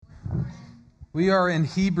We are in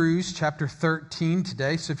Hebrews chapter 13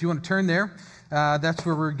 today, so if you want to turn there, that's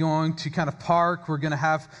where we're going to kind of park. We're going to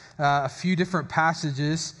have a few different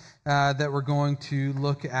passages that we're going to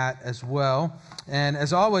look at as well. And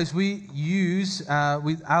as always,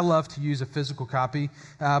 I love to use a physical copy,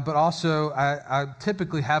 but also I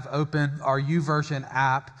typically have open our YouVersion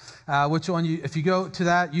app, if you go to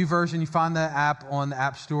that YouVersion, you find that app on the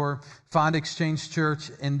App Store, find Exchange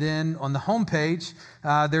Church, and then on the homepage,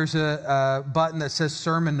 there's a button that says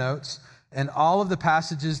Sermon Notes, and all of the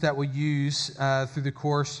passages that we use through the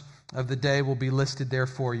course of the day will be listed there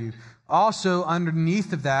for you. Also,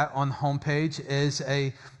 underneath of that on the homepage is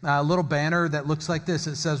a little banner that looks like this.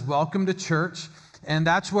 It says, Welcome to Church. And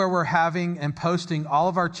that's where we're having and posting all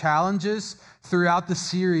of our challenges throughout the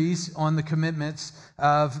series on the commitments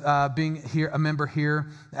of being here, a member here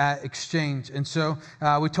at Exchange. And so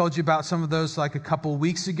we told you about some of those like a couple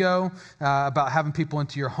weeks ago, about having people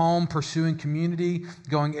into your home, pursuing community,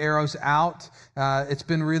 going arrows out. It's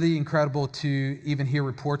been really incredible to even hear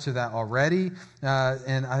reports of that already.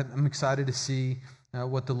 And I'm excited to see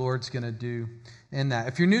what the Lord's going to do in that.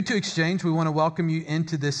 If you're new to Exchange, we want to welcome you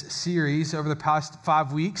into this series. Over the past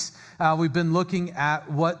 5 weeks, we've been looking at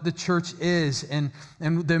what the church is and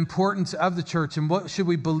the importance of the church and what should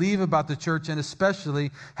we believe about the church, and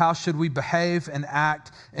especially how should we behave and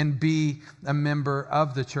act and be a member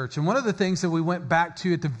of the church. And one of the things that we went back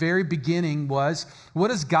to at the very beginning was, what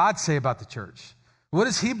does God say about the church? What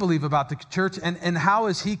does he believe about the church, and how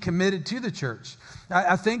is he committed to the church?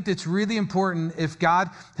 I think that's really important. If God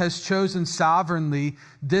has chosen sovereignly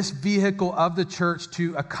this vehicle of the church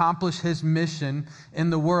to accomplish his mission in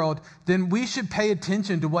the world, then we should pay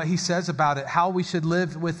attention to what he says about it, how we should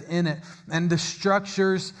live within it, and the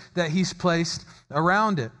structures that he's placed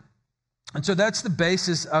around it. And so that's the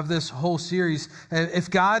basis of this whole series. If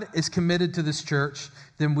God is committed to this church,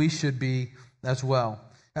 then we should be as well.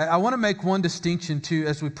 I want to make one distinction, too,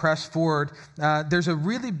 as we press forward. There's a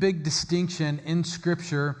really big distinction in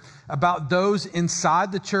Scripture about those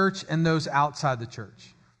inside the church and those outside the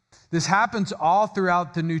church. This happens all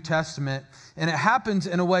throughout the New Testament, and it happens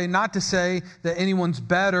in a way not to say that anyone's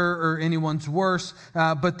better or anyone's worse,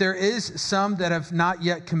 but there is some that have not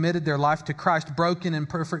yet committed their life to Christ, broken and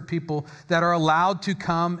perfect people that are allowed to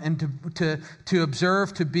come and to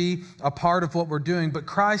observe, to be a part of what we're doing. But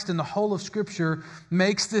Christ in the whole of Scripture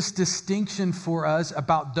makes this distinction for us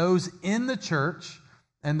about those in the church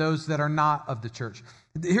and those that are not of the church.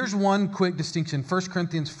 Here's one quick distinction. 1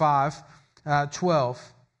 Corinthians 5:12.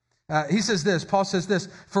 He says this, Paul says this,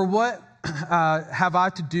 "For what have I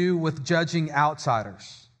to do with judging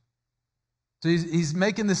outsiders?" So he's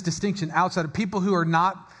making this distinction, outsider, people who are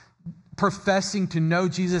not professing to know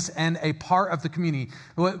Jesus and a part of the community.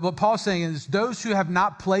 What Paul's saying is those who have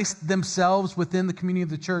not placed themselves within the community of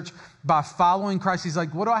the church by following Christ, he's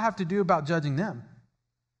like, what do I have to do about judging them?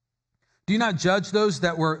 Do you not judge those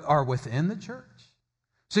that are within the church?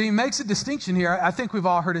 So he makes a distinction here. I think we've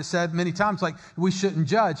all heard it said many times, like we shouldn't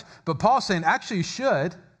judge. But Paul's saying, actually you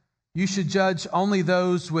should. You should judge only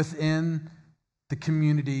those within the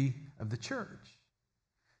community of the church.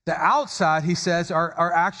 The outside, he says,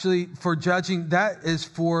 are actually for judging. That is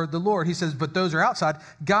for the Lord. He says, but those are outside.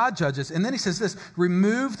 God judges. And then he says this,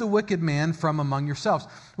 remove the wicked man from among yourselves.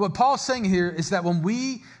 What Paul's saying here is that when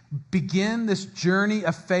we begin this journey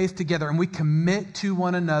of faith together and we commit to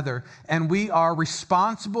one another and we are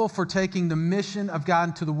responsible for taking the mission of God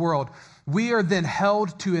into the world, we are then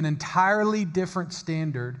held to an entirely different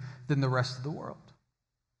standard than the rest of the world.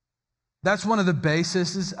 That's one of the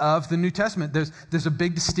bases of the New Testament. There's a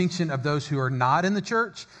big distinction of those who are not in the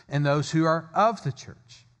church and those who are of the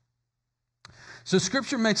church. So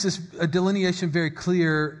Scripture makes this delineation very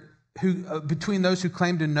clear between those who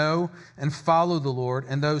claim to know and follow the Lord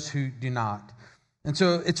and those who do not. And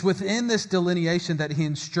so it's within this delineation that he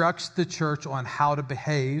instructs the church on how to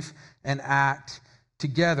behave and act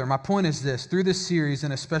together. My point is this, through this series,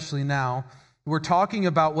 and especially now, we're talking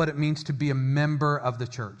about what it means to be a member of the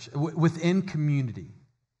church, within community.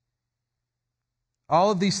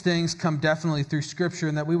 All of these things come definitely through Scripture,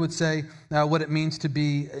 and that we would say what it means to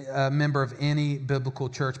be a member of any biblical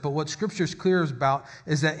church. But what Scripture is clear about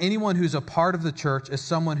is that anyone who's a part of the church is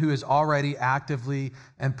someone who is already actively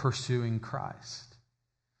and pursuing Christ.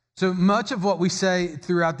 So much of what we say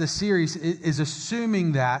throughout this series is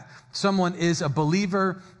assuming that someone is a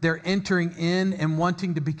believer, they're entering in and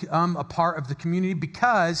wanting to become a part of the community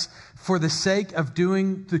because for the sake of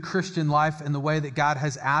doing the Christian life in the way that God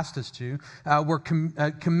has asked us to, we're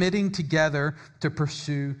committing together to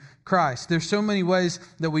pursue Christ. There's so many ways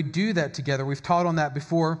that we do that together. We've taught on that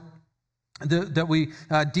before. that we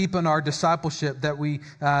deepen our discipleship, that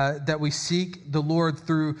we seek the Lord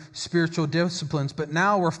through spiritual disciplines. But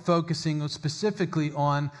now we're focusing specifically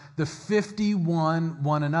on the 51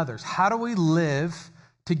 one another's. How do we live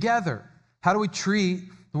together? How do we treat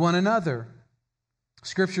one another?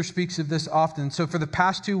 Scripture speaks of this often. So for the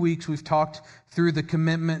past 2 weeks, we've talked through the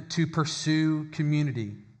commitment to pursue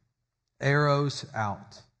community. Arrows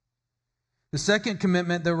out. The second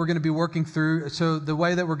commitment that we're going to be working through, so the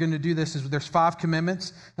way that we're going to do this is there's 5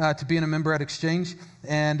 commitments to being a member at Exchange.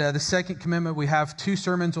 And the second commitment, we have 2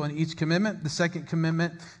 sermons on each commitment. The second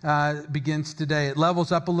commitment begins today. It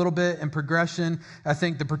levels up a little bit in progression. I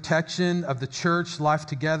think the protection of the church, life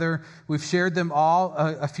together. We've shared them all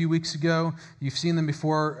a few weeks ago. You've seen them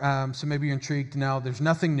before, so maybe you're intrigued now. There's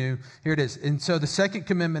nothing new. Here it is. And so the second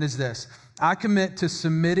commitment is this. I commit to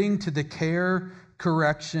submitting to the care,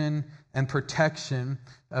 correction, and protection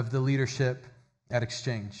of the leadership at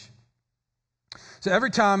Exchange. So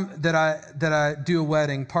every time that I do a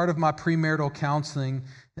wedding, part of my premarital counseling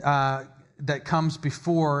that comes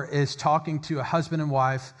before is talking to a husband and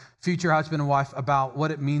wife, future husband and wife, about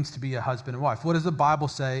what it means to be a husband and wife. What does the Bible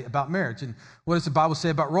say about marriage? And what does the Bible say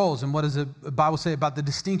about roles? And what does the Bible say about the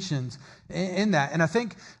distinctions in that? And I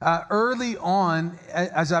think early on,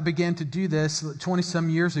 as I began to do this 20-some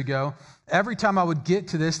years ago, every time I would get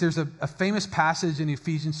to this, there's a famous passage in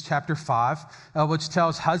Ephesians chapter 5, which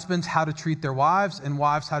tells husbands how to treat their wives and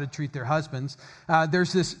wives how to treat their husbands.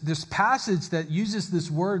 There's this passage that uses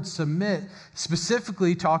this word submit,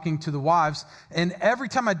 specifically talking to the wives. And every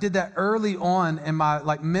time I did that early on in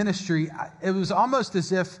my ministry, it was almost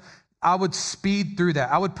as if I would speed through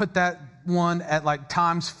that. I would put that one at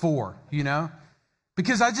times 4,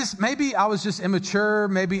 Because maybe I was just immature.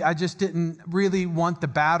 Maybe I just didn't really want the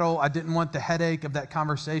battle. I didn't want the headache of that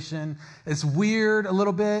conversation. It's weird a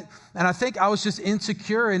little bit. And I think I was just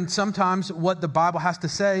insecure in sometimes what the Bible has to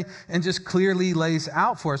say and just clearly lays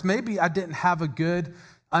out for us. Maybe I didn't have a good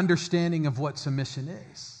understanding of what submission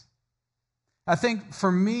is. I think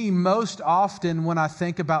for me, most often when I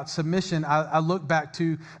think about submission, I look back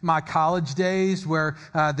to my college days where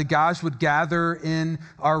the guys would gather in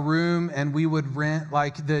our room and we would rent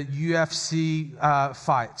the UFC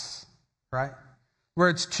fights, right? Where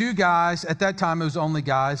it's 2 guys. At that time, it was only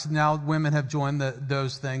guys. Now women have joined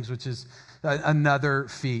those things, which is another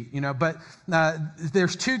feat, But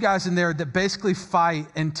there's 2 guys in there that basically fight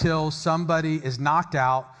until somebody is knocked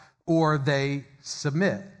out or they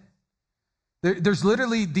submit. There's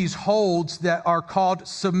literally these holds that are called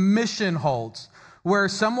submission holds, where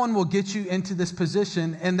someone will get you into this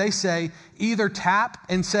position and they say, either tap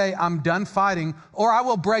and say, I'm done fighting, or I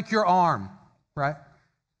will break your arm, right?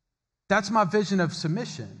 That's my vision of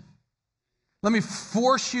submission. Let me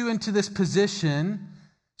force you into this position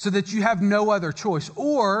so that you have no other choice.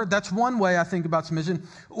 Or that's one way I think about submission.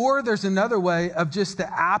 Or there's another way of just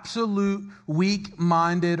the absolute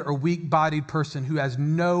weak-minded or weak-bodied person who has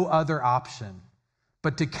no other option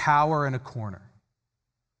but to cower in a corner.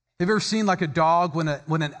 Have you ever seen a dog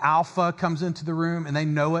when an alpha comes into the room and they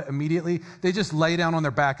know it immediately? They just lay down on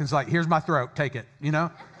their back and it's like, here's my throat, take it,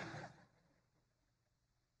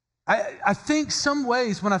 I think some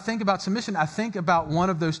ways when I think about submission, I think about one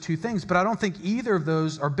of those 2 things, but I don't think either of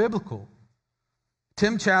those are biblical.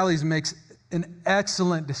 Tim Challies makes an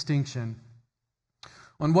excellent distinction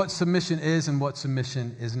on what submission is and what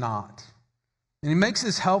submission is not. And he makes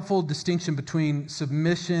this helpful distinction between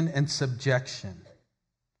submission and subjection.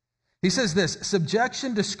 He says this: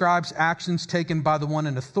 subjection describes actions taken by the one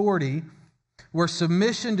in authority, where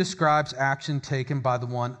submission describes action taken by the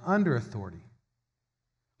one under authority.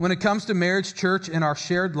 When it comes to marriage, church, and our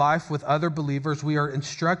shared life with other believers, we are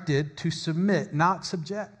instructed to submit, not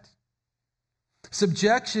subject.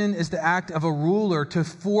 Subjection is the act of a ruler to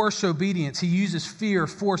force obedience. He uses fear,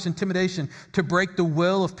 force, intimidation to break the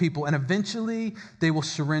will of people, and eventually they will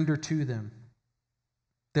surrender to them.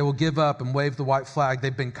 They will give up and wave the white flag.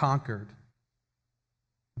 They've been conquered.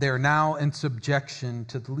 They are now in subjection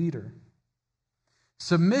to the leader.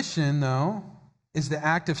 Submission, though, is the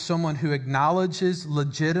act of someone who acknowledges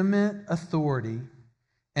legitimate authority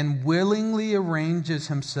and willingly arranges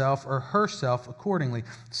himself or herself accordingly.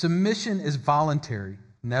 Submission is voluntary,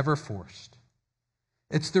 never forced.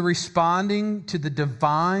 It's the responding to the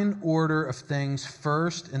divine order of things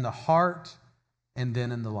first in the heart and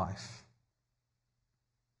then in the life.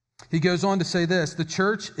 He goes on to say this: the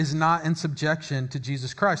church is not in subjection to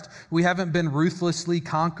Jesus Christ. We haven't been ruthlessly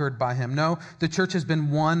conquered by him. No, the church has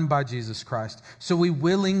been won by Jesus Christ. So we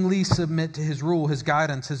willingly submit to his rule, his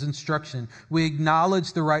guidance, his instruction. We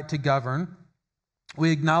acknowledge the right to govern.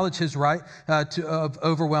 We acknowledge his right of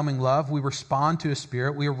overwhelming love. We respond to his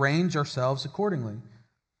spirit. We arrange ourselves accordingly.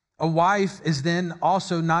 A wife is then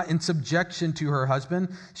also not in subjection to her husband.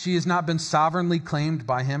 She has not been sovereignly claimed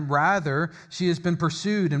by him. Rather, she has been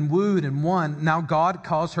pursued and wooed and won. Now God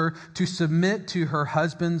calls her to submit to her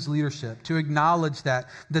husband's leadership, to acknowledge that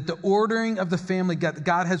the ordering of the family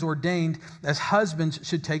God has ordained as husbands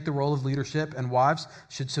should take the role of leadership and wives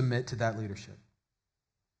should submit to that leadership.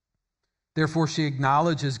 Therefore, she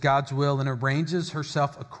acknowledges God's will and arranges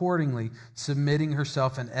herself accordingly, submitting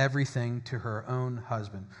herself in everything to her own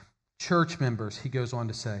husband. Church members, he goes on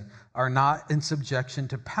to say, are not in subjection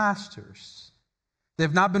to pastors. They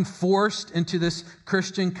have not been forced into this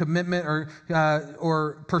Christian commitment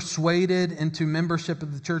or persuaded into membership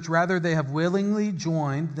of the church. Rather, they have willingly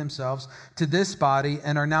joined themselves to this body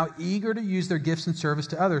and are now eager to use their gifts and service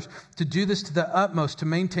to others, to do this to the utmost, to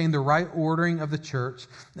maintain the right ordering of the church,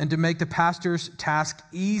 and to make the pastor's task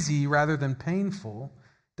easy rather than painful.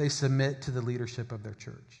 They submit to the leadership of their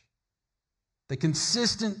church. The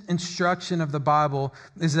consistent instruction of the Bible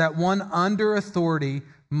is that one under authority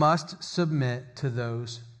must submit to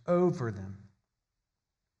those over them.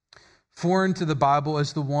 Foreign to the Bible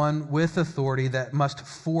is the one with authority that must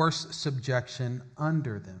force subjection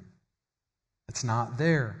under them. It's not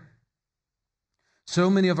there. So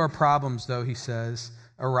many of our problems, though, he says,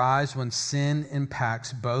 arise when sin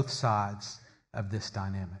impacts both sides of this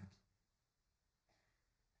dynamic.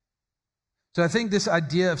 So I think this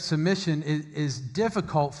idea of submission is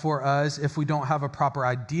difficult for us if we don't have a proper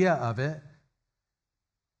idea of it.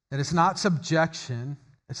 That it's not subjection,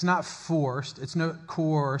 it's not forced, it's not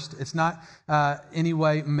coerced, it's not any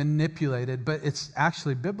way manipulated, but it's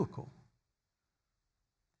actually biblical.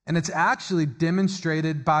 And it's actually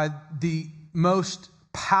demonstrated by the most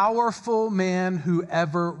powerful man who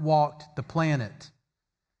ever walked the planet.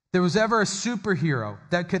 There was ever a superhero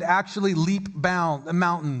that could actually leap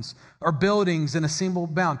mountains or buildings in a single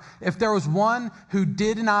bound. If there was one who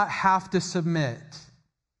did not have to submit,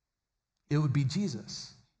 it would be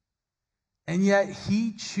Jesus. And yet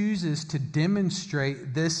he chooses to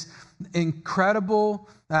demonstrate this incredible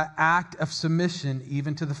act of submission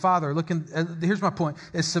even to the Father. Here's my point.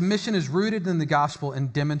 Submission is rooted in the gospel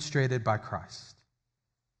and demonstrated by Christ.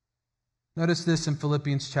 Notice this in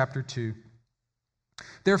Philippians chapter 2.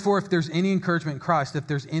 Therefore, if there's any encouragement in Christ, if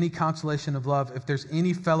there's any consolation of love, if there's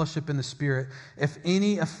any fellowship in the Spirit, if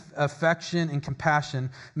any affection and compassion,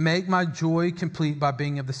 make my joy complete by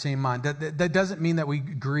being of the same mind. That doesn't mean that we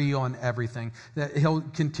agree on everything. That he'll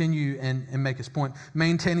continue and make his point.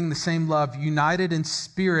 Maintaining the same love, united in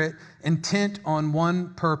spirit, intent on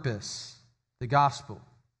one purpose, the gospel.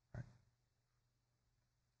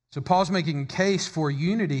 So Paul's making a case for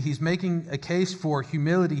unity. He's making a case for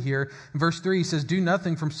humility here. In verse 3, he says, do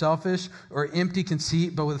nothing from selfish or empty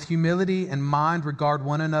conceit, but with humility and mind regard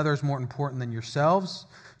one another as more important than yourselves.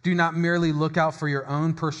 Do not merely look out for your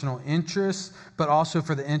own personal interests, but also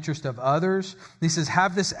for the interest of others. He says,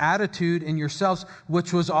 have this attitude in yourselves,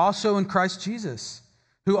 which was also in Christ Jesus,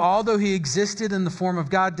 who, although he existed in the form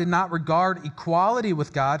of God, did not regard equality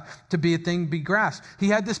with God to be a thing to be grasped. He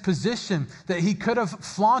had this position that he could have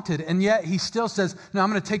flaunted, and yet he still says, no,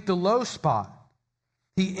 I'm going to take the low spot.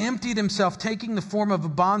 He emptied himself, taking the form of a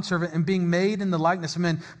bondservant and being made in the likeness of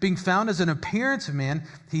men, being found as an appearance of man,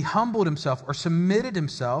 he humbled himself or submitted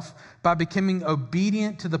himself by becoming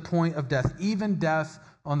obedient to the point of death, even death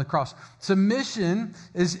on the cross. Submission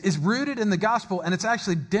is rooted in the gospel, and it's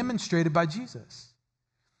actually demonstrated by Jesus.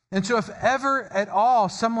 And so if ever at all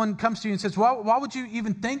someone comes to you and says, well, why would you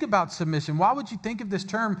even think about submission? Why would you think of this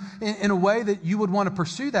term in a way that you would want to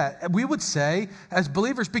pursue that? We would say, as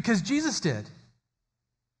believers, because Jesus did.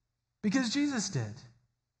 Because Jesus did.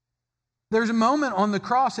 There's a moment on the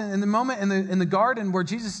cross and the moment in the garden where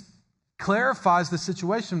Jesus clarifies the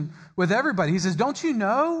situation with everybody. He says, don't you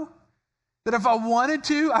know that if I wanted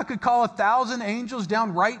to, I could call 1,000 angels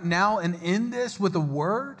down right now and end this with a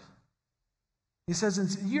word? He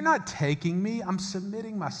says, you're not taking me, I'm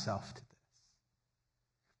submitting myself to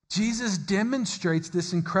this. Jesus demonstrates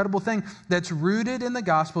this incredible thing that's rooted in the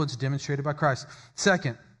gospel. It's demonstrated by Christ.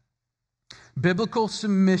 Second, biblical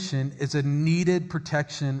submission is a needed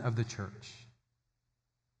protection of the church.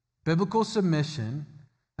 Biblical submission,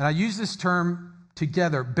 and I use this term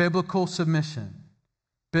together, biblical submission.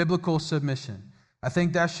 Biblical submission. I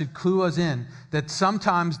think that should clue us in that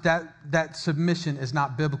sometimes that submission is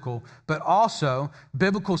not biblical, but also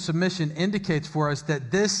biblical submission indicates for us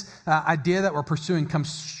that this idea that we're pursuing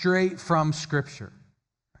comes straight from Scripture.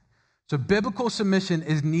 So biblical submission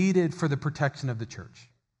is needed for the protection of the church.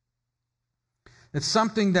 It's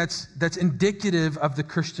something that's indicative of the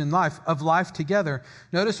Christian life, of life together.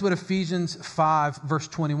 Notice what Ephesians 5, verse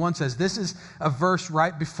 21 says. This is a verse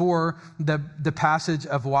right before the passage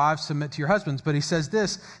of wives submit to your husbands. But he says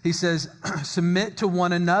this, he says, submit to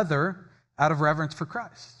one another out of reverence for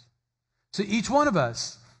Christ. So each one of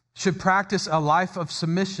us should practice a life of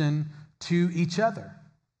submission to each other.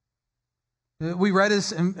 We read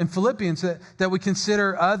this in Philippians that we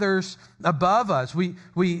consider others above us. We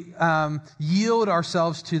yield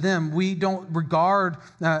ourselves to them. We don't regard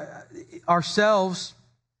ourselves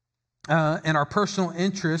and our personal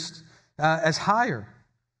interests as higher.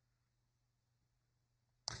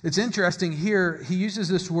 It's interesting here, he uses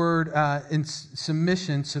this word in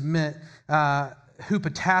submit,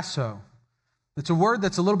 hupotasso. It's a word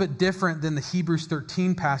that's a little bit different than the Hebrews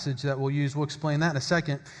 13 passage that we'll use. We'll explain that in a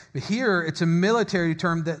second. But here, it's a military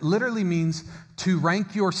term that literally means to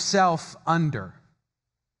rank yourself under.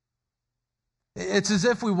 It's as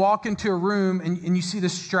if we walk into a room and you see the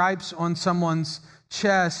stripes on someone's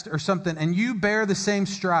chest or something, and you bear the same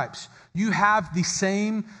stripes. You have the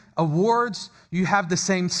same awards, you have the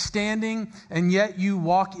same standing, and yet you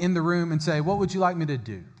walk in the room and say, what would you like me to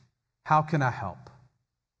do? How can I help?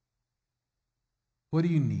 What do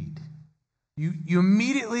you need? You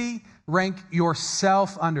immediately rank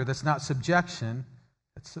yourself under. That's not subjection,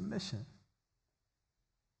 that's submission.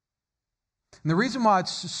 And the reason why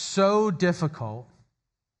it's so difficult,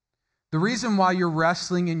 the reason why you're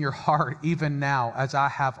wrestling in your heart even now, as I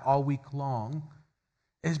have all week long,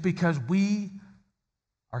 is because we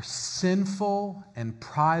are sinful and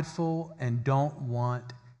prideful and don't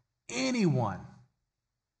want anyone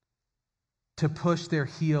to push their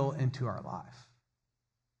heel into our life.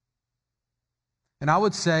 And I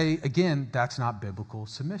would say, again, that's not biblical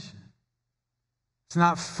submission. It's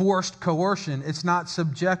not forced coercion. It's not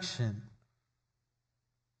subjection.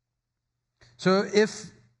 So if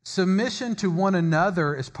submission to one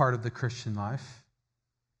another is part of the Christian life,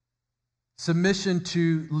 submission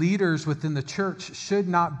to leaders within the church should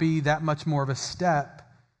not be that much more of a step,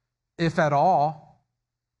 if at all,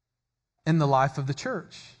 in the life of the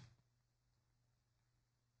church.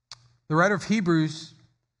 The writer of Hebrews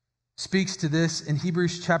speaks to this in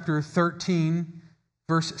Hebrews chapter 13,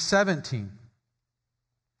 verse 17.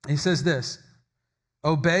 He says this,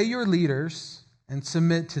 obey your leaders and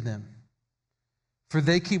submit to them, for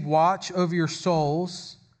they keep watch over your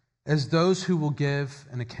souls as those who will give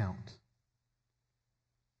an account.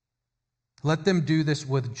 Let them do this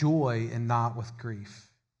with joy and not with grief,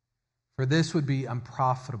 for this would be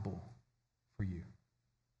unprofitable for you.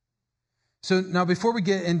 So now before we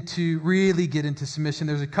really get into submission,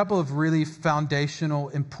 there's a couple of really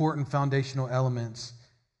important foundational elements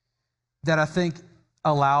that I think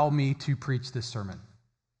allow me to preach this sermon.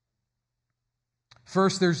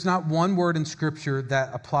 First, there's not one word in Scripture that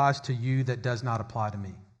applies to you that does not apply to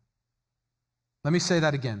me. Let me say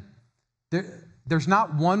that again. There's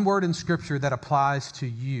not one word in Scripture that applies to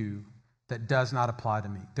you that does not apply to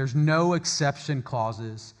me. There's no exception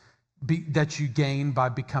clauses that you gain by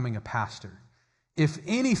becoming a pastor. If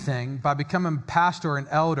anything, by becoming a pastor or an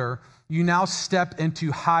elder, you now step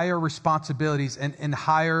into higher responsibilities and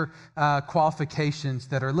higher qualifications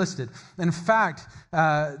that are listed. In fact,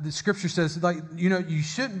 the Scripture says, you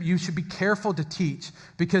should be careful to teach,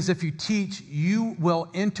 because if you teach, you will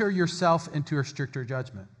enter yourself into a stricter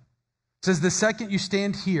judgment. It says the second you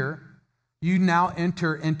stand here, you now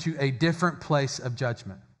enter into a different place of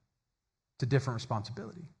judgment. It's a different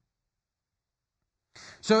responsibility.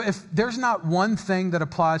 So if there's not one thing that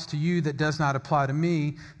applies to you that does not apply to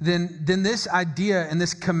me, then this idea and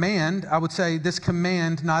this command, I would say this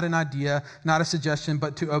command, not an idea, not a suggestion,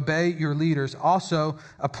 but to obey your leaders also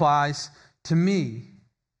applies to me.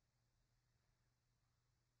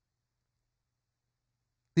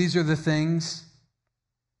 These are the things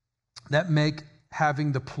that make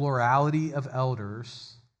having the plurality of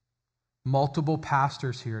elders, multiple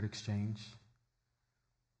pastors here at Exchange,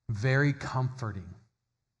 very comforting.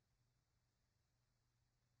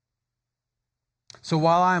 So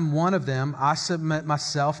while I'm one of them, I submit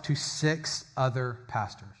myself to 6 other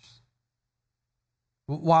pastors.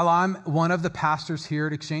 While I'm one of the pastors here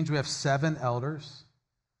at Exchange, we have 7 elders.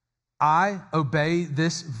 I obey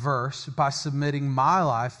this verse by submitting my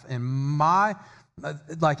life and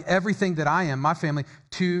everything that I am, my family,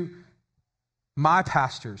 to my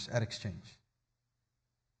pastors at Exchange.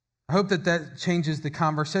 I hope that changes the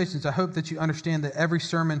conversations. I hope that you understand that every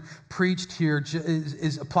sermon preached here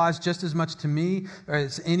applies just as much to me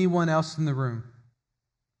as anyone else in the room.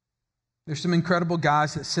 There's some incredible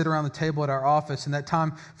guys that sit around the table at our office in that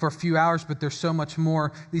time for a few hours, but there's so much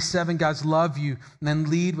more. These 7 guys love you and then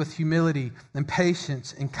lead with humility and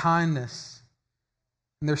patience and kindness.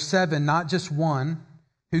 And there's 7, not just one,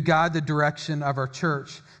 who guide the direction of our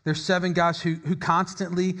church. There's 7 guys who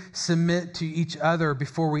constantly submit to each other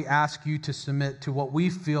before we ask you to submit to what we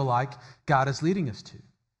feel like God is leading us to.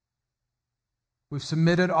 We've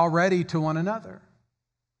submitted already to one another.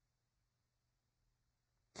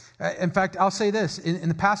 In fact, I'll say this. In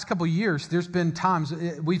the past couple of years, there's been times,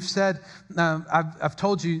 we've said, I've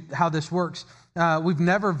told you how this works. We've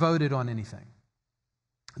never voted on anything.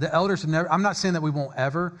 The elders have never, I'm not saying that we won't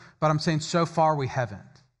ever, but I'm saying so far we haven't.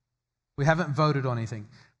 We haven't voted on anything.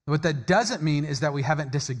 What that doesn't mean is that we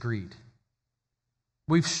haven't disagreed.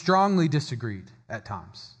 We've strongly disagreed at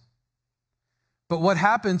times. But what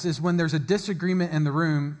happens is when there's a disagreement in the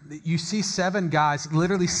room, you see 7 guys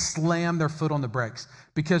literally slam their foot on the brakes.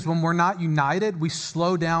 Because when we're not united, we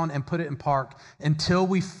slow down and put it in park until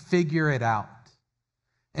we figure it out.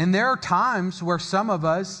 And there are times where some of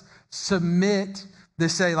us submit. They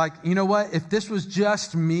say, like, you know what? If this was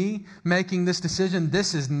just me making this decision,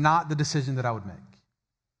 this is not the decision that I would make.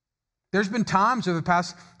 There's been times over the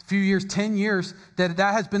past few years, 10 years, that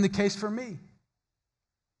has been the case for me.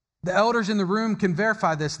 The elders in the room can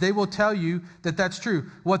verify this. They will tell you that that's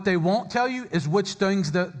true. What they won't tell you is which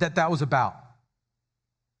things that was about.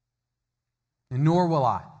 And nor will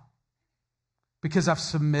I. Because I've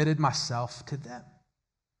submitted myself to them.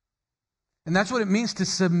 And that's what it means to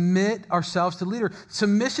submit ourselves to leader.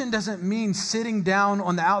 Submission doesn't mean sitting down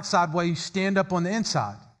on the outside while you stand up on the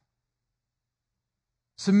inside.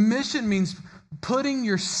 Submission means putting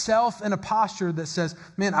yourself in a posture that says,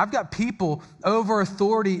 man, I've got people over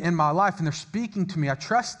authority in my life and they're speaking to me. I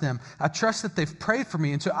trust them. I trust that they've prayed for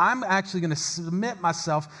me. And so I'm actually going to submit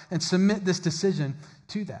myself and submit this decision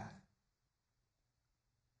to that.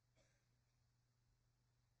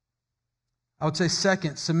 I would say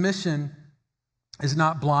second, submission is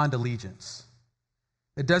not blind allegiance.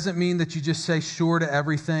 It doesn't mean that you just say sure to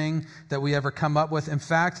everything that we ever come up with. In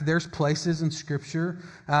fact, there's places in Scripture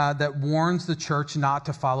that warns the church not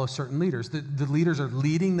to follow certain leaders. The leaders are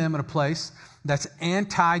leading them in a place that's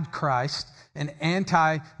anti-Christ and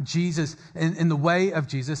anti-Jesus, in the way of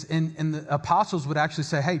Jesus. And the apostles would actually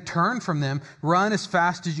say, hey, turn from them, run as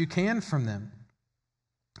fast as you can from them.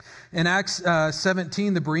 In Acts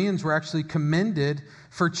 17, the Bereans were actually commended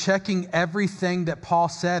for checking everything that Paul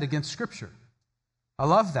said against Scripture. I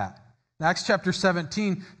love that. In Acts chapter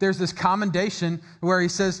 17, there's this commendation where he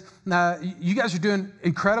says, you guys are doing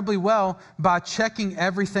incredibly well by checking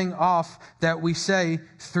everything off that we say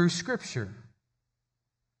through Scripture.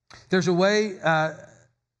 There's a way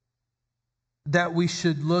that we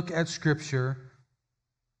should look at Scripture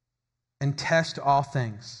and test all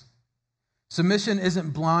things. Submission isn't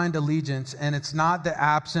blind allegiance, and it's not the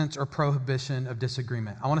absence or prohibition of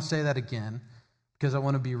disagreement. I want to say that again because I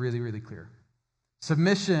want to be really, really clear.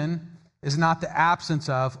 Submission is not the absence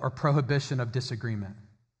of or prohibition of disagreement.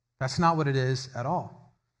 That's not what it is at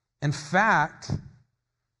all. In fact,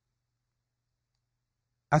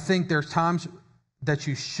 I think there's times that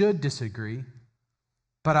you should disagree,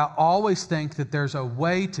 but I always think that there's a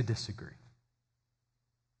way to disagree.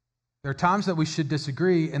 There are times that we should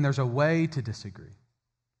disagree, and there's a way to disagree.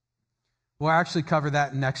 We'll actually cover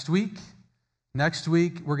that next week. Next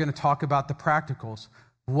week, we're going to talk about the practicals.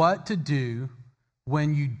 What to do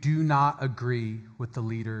when you do not agree with the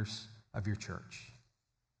leaders of your church.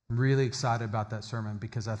 I'm really excited about that sermon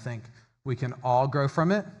because I think we can all grow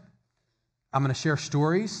from it. I'm going to share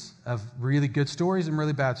stories of really good stories and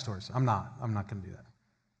really bad stories. I'm not going to do that.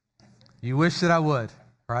 You wish that I would,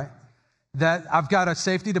 right? That I've got a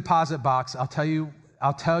safety deposit box. I'll tell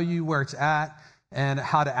you where it's at and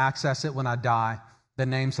how to access it when I die. The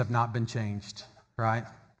names have not been changed, right?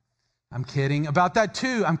 I'm kidding about that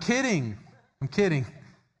too. I'm kidding.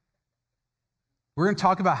 We're going to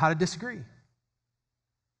talk about how to disagree.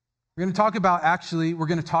 We're going to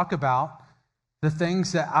talk about the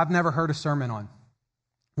things that I've never heard a sermon on.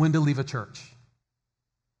 When to leave a church.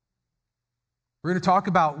 We're going to talk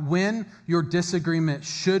about when your disagreement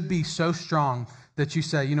should be so strong that you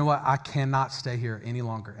say, you know what, I cannot stay here any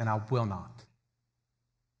longer, and I will not.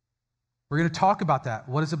 We're going to talk about that.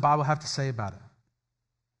 What does the Bible have to say about it?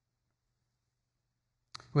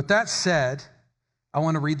 With that said, I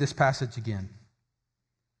want to read this passage again.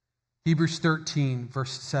 Hebrews 13, verse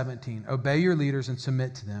 17. Obey your leaders and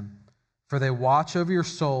submit to them, for they watch over your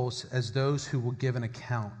souls as those who will give an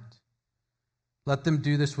account. Let them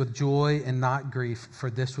do this with joy and not grief, for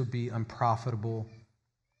this would be unprofitable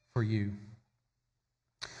for you.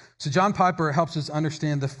 So John Piper helps us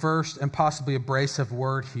understand the first and possibly abrasive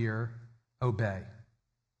word here, obey.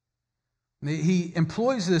 He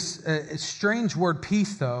employs this strange word,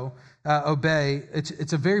 pitho, obey.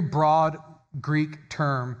 It's a very broad Greek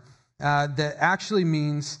term that actually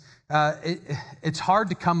means, it's hard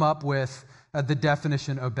to come up with the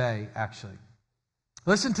definition obey, actually.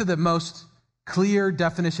 Listen to the most clear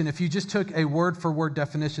definition. If you just took a word-for-word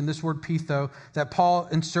definition, this word pitho that Paul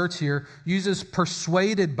inserts here uses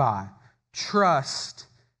persuaded by, trust,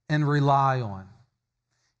 and rely on.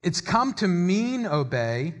 It's come to mean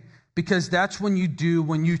obey because that's when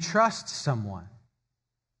you trust someone.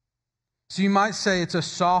 So you might say it's a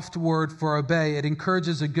soft word for obey. It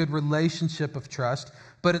encourages a good relationship of trust,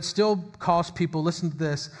 but it still calls people, listen to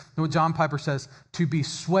this, what John Piper says, to be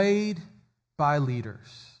swayed by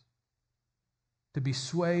leaders. To be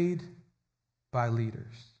swayed by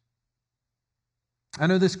leaders. I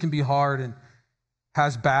know this can be hard and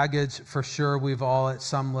has baggage for sure. We've all at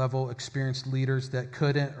some level experienced leaders that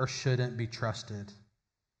couldn't or shouldn't be trusted.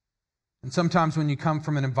 And sometimes when you come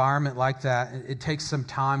from an environment like that, it takes some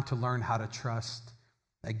time to learn how to trust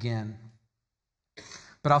again.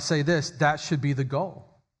 But I'll say this, that should be the goal.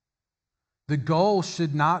 The goal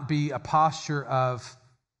should not be a posture of,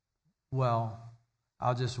 well,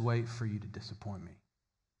 I'll just wait for you to disappoint me.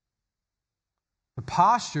 The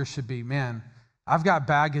posture should be, man, I've got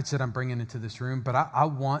baggage that I'm bringing into this room, but I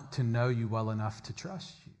want to know you well enough to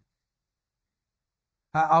trust you.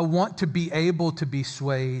 I want to be able to be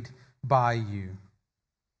swayed by you.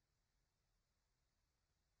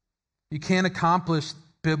 You can't accomplish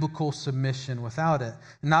biblical submission without it.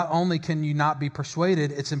 Not only can you not be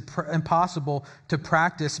persuaded, it's impossible to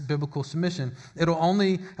practice biblical submission. It'll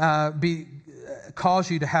only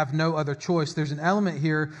cause you to have no other choice. There's an element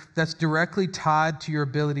here that's directly tied to your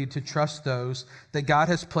ability to trust those that God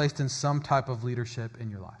has placed in some type of leadership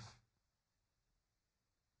in your life.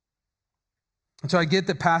 And so I get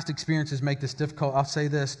that past experiences make this difficult. I'll say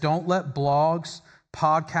this, don't let blogs,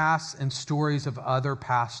 podcasts, and stories of other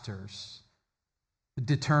pastors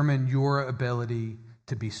determine your ability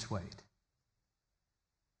to be swayed.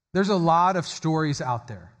 There's a lot of stories out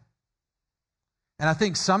there. And I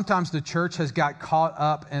think sometimes the church has got caught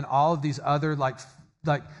up in all of these other like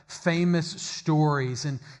famous stories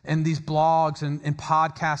and these blogs and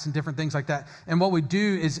podcasts and different things like that. And what we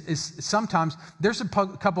do is sometimes there's a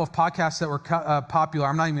couple of podcasts that were popular.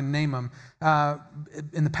 I'm not even going to name them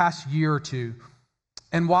in the past year or two.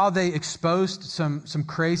 And while they exposed some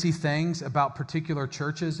crazy things about particular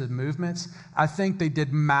churches and movements, I think they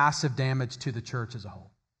did massive damage to the church as a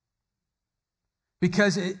whole.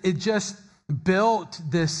 Because it just built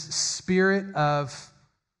this spirit of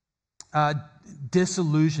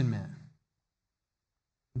disillusionment,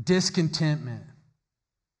 discontentment.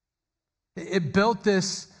 It built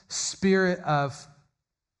this spirit of,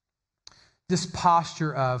 this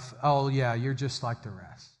posture of, oh yeah, you're just like the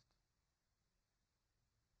rest.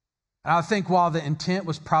 And I think while the intent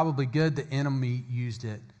was probably good, the enemy used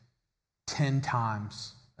it 10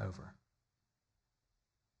 times over.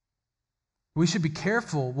 We should be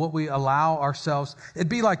careful what we allow ourselves. It'd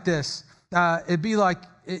be like this. It'd be like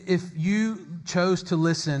if you chose to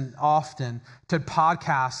listen often to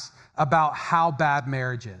podcasts about how bad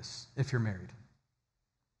marriage is if you're married.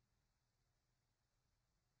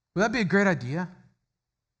 Would that be a great idea?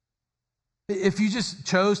 If you just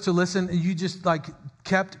chose to listen and you just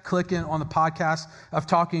kept clicking on the podcast of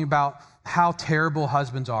talking about how terrible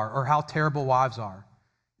husbands are or how terrible wives are,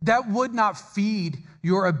 that would not feed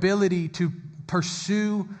your ability to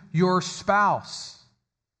pursue your spouse.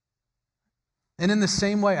 And in the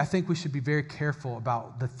same way, I think we should be very careful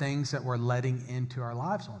about the things that we're letting into our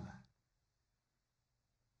lives on that.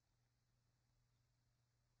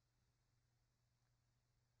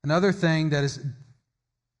 Another thing that is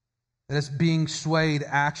being swayed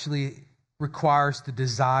actually requires the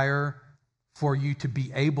desire for you to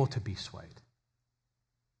be able to be swayed.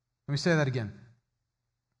 Let me say that again.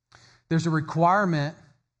 There's a requirement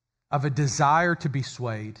of a desire to be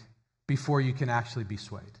swayed before you can actually be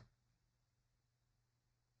swayed.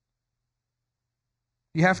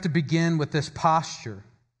 You have to begin with this posture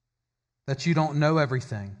that you don't know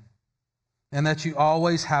everything and that you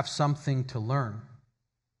always have something to learn.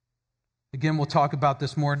 Again, we'll talk about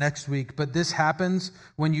this more next week, but this happens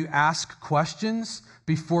when you ask questions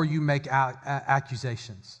before you make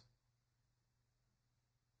accusations.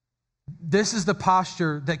 This is the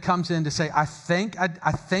posture that comes in to say, I think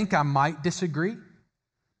I might disagree,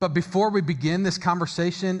 but before we begin this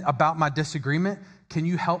conversation about my disagreement, can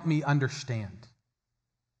you help me understand?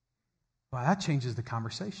 Well, that changes the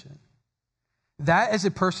conversation. that is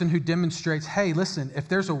a person who demonstrates, hey, listen, if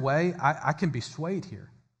there's a way, I can be swayed here.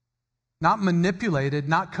 Not manipulated,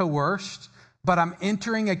 not coerced, but I'm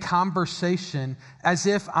entering a conversation as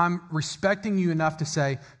if I'm respecting you enough to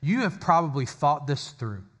say, you have probably thought this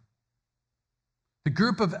through. The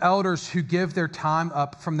group of elders who give their time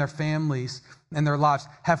up from their families and their lives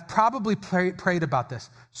have probably prayed about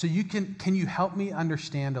this. So can you help me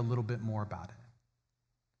understand a little bit more about it?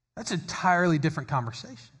 That's an entirely different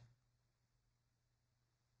conversation.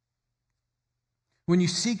 When you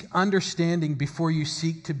seek understanding before you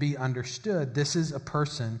seek to be understood, this is a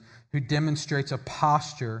person who demonstrates a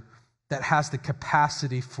posture that has the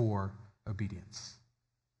capacity for obedience.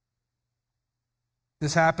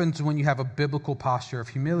 This happens when you have a biblical posture of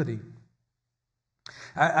humility.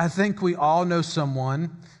 I think we all know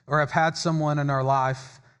someone or have had someone in our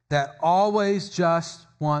life that always just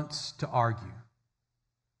wants to argue.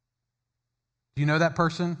 Do you know that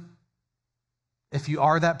person? If you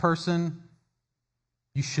are that person,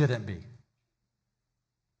 you shouldn't be.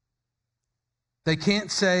 They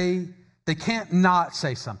can't not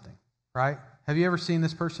say something, right? Have you ever seen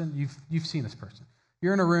this person? You've seen this person.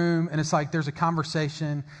 You're in a room and it's like there's a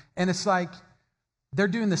conversation and it's like they're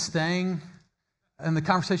doing this thing and the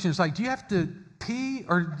conversation is like, do you have to pee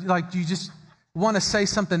or like do you just want to say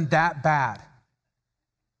something that bad?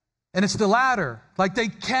 And it's the latter. Like they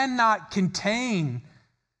cannot contain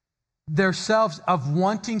themselves of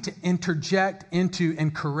wanting to interject into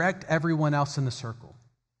and correct everyone else in the circle.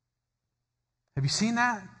 Have you seen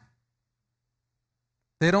that?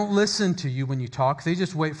 They don't listen to you when you talk. They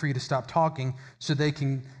just wait for you to stop talking so they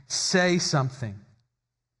can say something.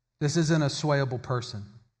 This isn't a swayable person.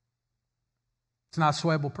 It's not a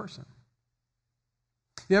swayable person.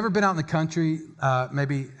 You ever been out in the country,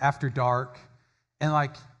 maybe after dark, and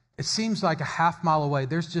like it seems like a half mile away,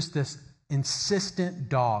 there's just this insistent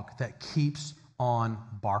dog that keeps on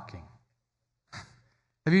barking.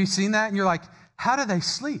 Have you seen that? And you're like, how do they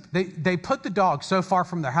sleep? They put the dog so far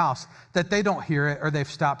from their house that they don't hear it or they've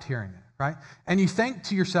stopped hearing it, right? And you think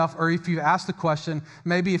to yourself, or if you ask the question,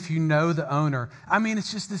 maybe if you know the owner, I mean,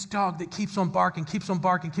 it's just this dog that keeps on barking, keeps on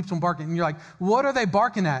barking, keeps on barking. And you're like, what are they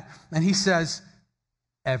barking at? And he says,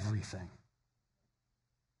 everything.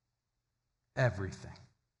 Everything.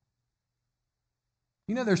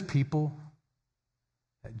 You know, there's people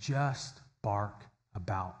that just bark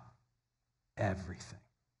about everything.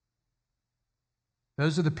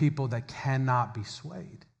 Those are the people that cannot be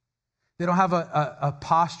swayed. They don't have a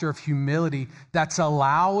posture of humility that's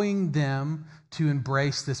allowing them to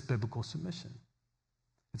embrace this biblical submission.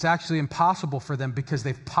 It's actually impossible for them because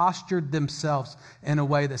they've postured themselves in a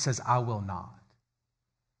way that says, I will not.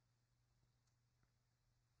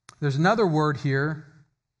 There's another word here,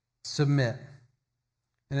 submit.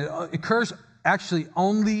 And it occurs actually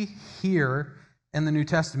only here in the New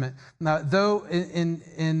Testament. Now, though in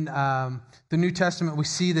the New Testament we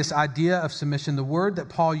see this idea of submission, the word that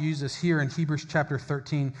Paul uses here in Hebrews chapter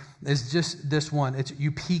 13 is just this one. It's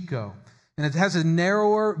eupiko. And it has a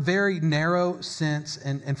narrower, very narrow sense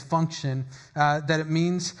and function that it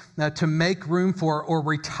means to make room for or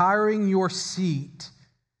retiring your seat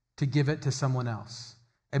to give it to someone else.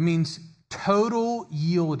 It means total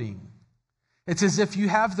yielding. It's as if you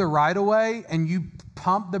have the right of way and you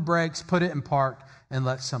pump the brakes, put it in park, and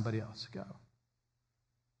let somebody else go.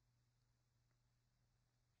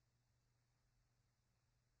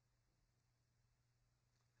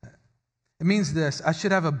 It means this: I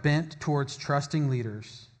should have a bent towards trusting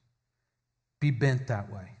leaders. Be bent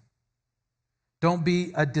that way. Don't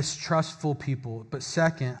be a distrustful people. But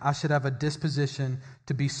second, I should have a disposition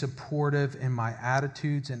to be supportive in my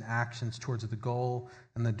attitudes and actions towards the goal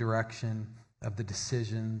and the direction of the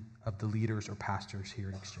decision of the leaders or pastors here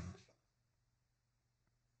at Exchange.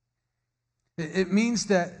 It means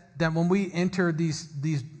that when we enter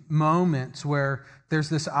these moments where there's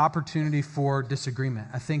this opportunity for disagreement,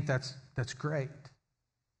 I think that's great.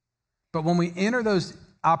 But when we enter those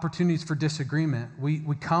opportunities for disagreement,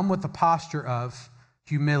 we come with a posture of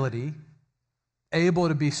humility, able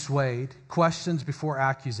to be swayed, questions before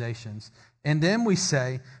accusations. And then we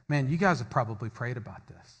say, man, you guys have probably prayed about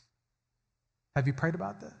this. Have you prayed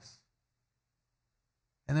about this?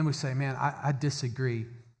 And then we say, man, I disagree,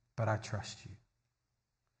 but I trust you.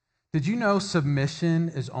 Did you know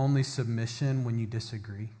submission is only submission when you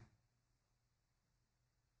disagree?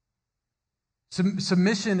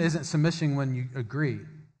 Submission isn't submission when you agree.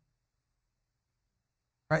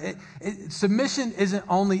 Right? Submission isn't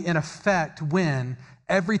only in effect when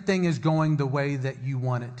everything is going the way that you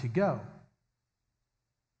want it to go.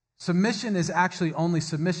 Submission is actually only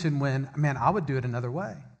submission when, man, I would do it another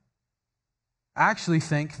way. I actually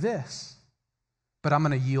think this. but I'm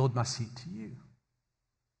going to yield my seat to you.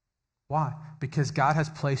 Why? Because God has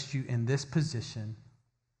placed you in this position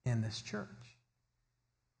in this church.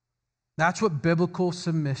 That's what biblical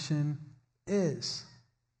submission is.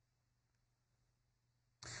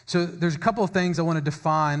 So there's a couple of things I want to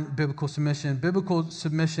define biblical submission. Biblical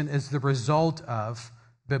submission is the result of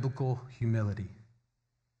biblical humility.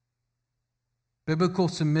 Biblical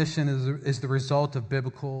submission is the result of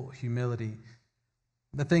biblical humility.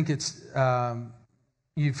 I think it's,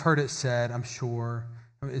 you've heard it said, I'm sure,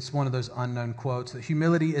 it's one of those unknown quotes, that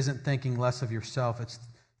humility isn't thinking less of yourself, it's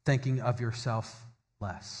thinking of yourself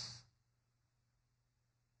less.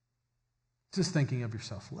 It's just thinking of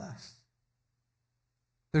yourself less.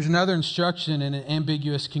 There's another instruction and an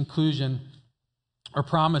ambiguous conclusion or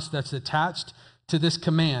promise that's attached to this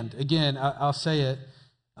command. Again, I'll say it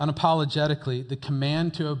unapologetically, the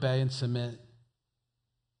command to obey and submit.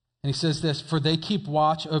 And he says this, for they keep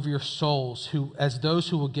watch over your souls as those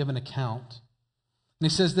who will give an account. And he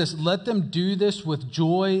says this, let them do this with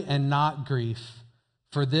joy and not grief,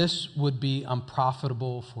 for this would be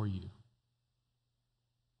unprofitable for you.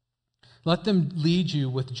 Let them lead you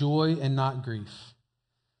with joy and not grief.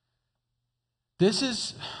 This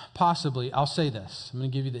is possibly, I'll say this, I'm going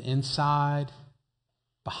to give you the inside,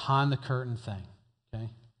 behind the curtain thing, okay?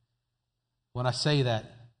 When I say that,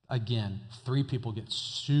 again, 3 people get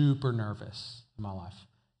super nervous in my life.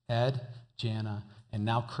 Ed, Jana, and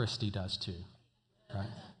now Christy does too, right?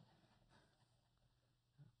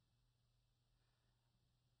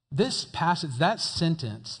 This passage, that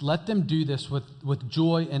sentence, let them do this with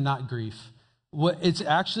joy and not grief. It's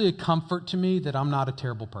actually a comfort to me that I'm not a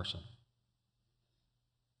terrible person.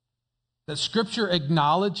 That Scripture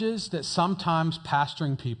acknowledges that sometimes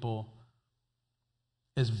pastoring people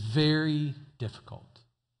is very difficult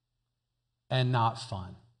and not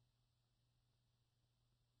fun.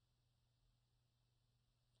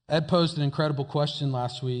 Ed posed an incredible question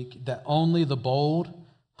last week that only the bold,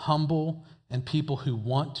 humble, and people who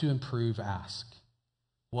want to improve ask.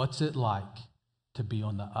 What's it like to be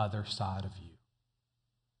on the other side of you?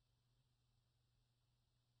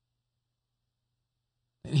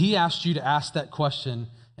 He asked you to ask that question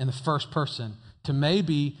in the first person to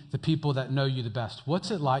maybe the people that know you the best.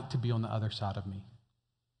 What's it like to be on the other side of me?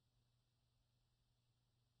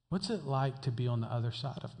 What's it like to be on the other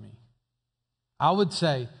side of me? I would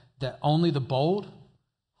say that only the bold,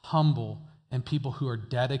 humble, and people who are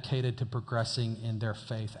dedicated to progressing in their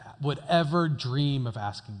faith would ever dream of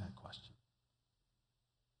asking that question.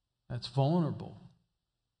 That's vulnerable.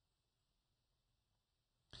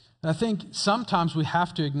 And I think sometimes we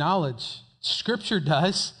have to acknowledge, Scripture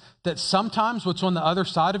does, that sometimes what's on the other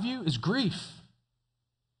side of you is grief.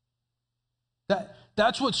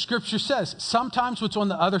 That's what Scripture says. Sometimes what's on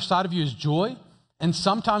the other side of you is joy, and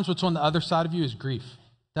sometimes what's on the other side of you is grief.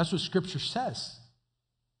 That's what Scripture says.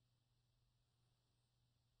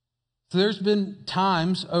 So there's been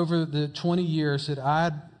times over the 20 years that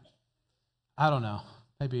I don't know,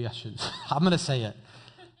 maybe I should, I'm going to say it.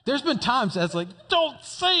 There's been times that's like, don't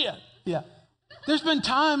say it. Yeah. There's been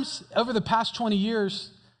times over the past 20 years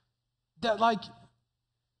that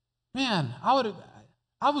man,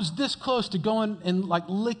 I was this close to going and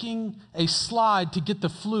licking a slide to get the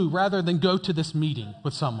flu rather than go to this meeting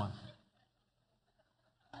with someone.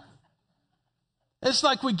 It's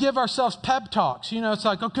like we give ourselves pep talks. It's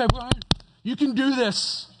like, okay, Brian, you can do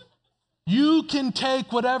this. You can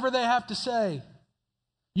take whatever they have to say.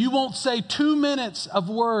 You won't say 2 minutes of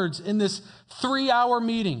words in this 3-hour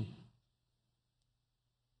meeting.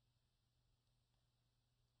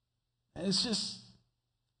 It's just,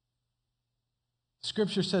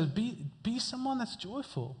 Scripture says, be someone that's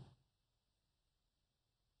joyful.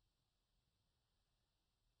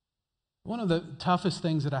 One of the toughest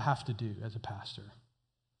things that I have to do as a pastor,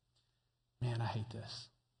 man, I hate this.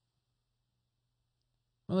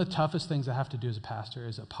 One of the toughest things I have to do as a pastor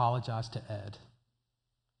is apologize to Ed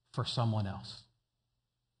for someone else.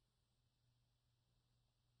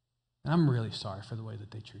 And I'm really sorry for the way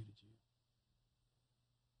that they treated you.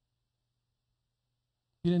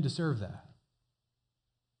 You didn't deserve that.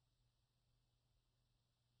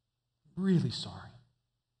 Really sorry.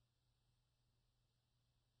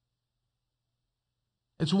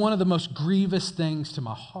 It's one of the most grievous things to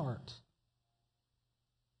my heart.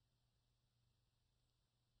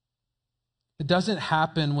 It doesn't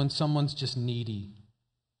happen when someone's just needy.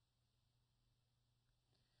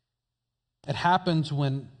 It happens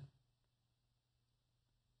when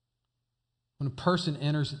a person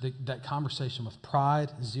enters that conversation with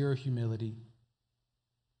pride, zero humility,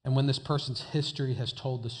 and when this person's history has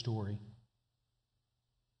told the story.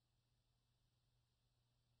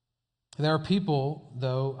 There are people,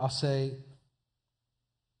 though, I'll say,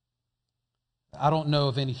 I don't know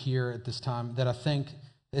of any here at this time that I think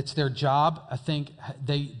it's their job. I think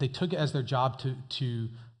they took it as their job to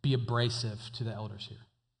be abrasive to the elders here.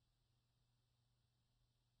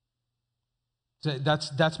 So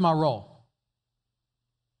that's my role.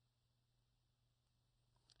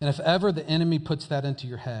 And if ever the enemy puts that into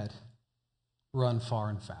your head, run far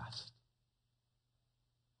and fast.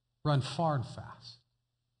 Run far and fast.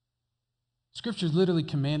 Scripture is literally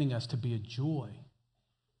commanding us to be a joy.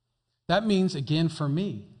 That means, again, for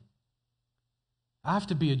me, I have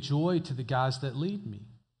to be a joy to the guys that lead me.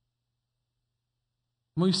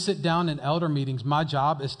 When we sit down in elder meetings, my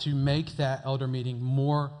job is to make that elder meeting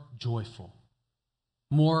more joyful,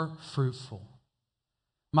 more fruitful.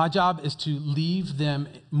 My job is to leave them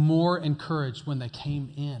more encouraged when they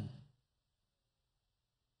came in.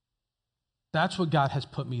 That's what God has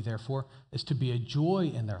put me there for, is to be a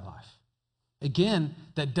joy in their life. Again,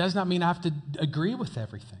 that does not mean I have to agree with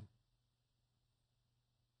everything.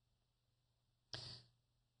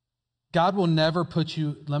 God will never put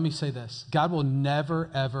you, let me say this, God will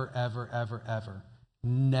never, ever, ever, ever, ever,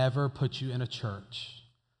 never put you in a church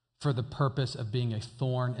for the purpose of being a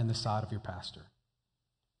thorn in the side of your pastor.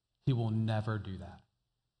 He will never do that.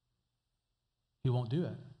 He won't do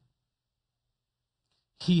it.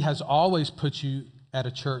 He has always put you at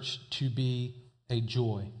a church to be a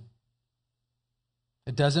joy.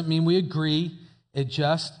 It doesn't mean we agree. It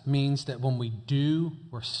just means that when we do,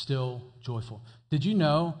 we're still joyful. Did you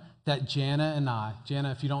know that Jana,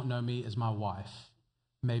 if you don't know me, is my wife?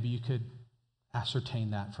 Maybe you could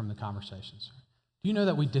ascertain that from the conversations. Do you know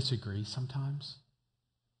that we disagree sometimes?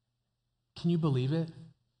 Can you believe it?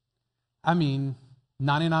 I mean,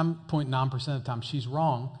 99.9% of the time she's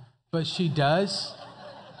wrong, but she does.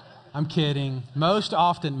 I'm kidding. Most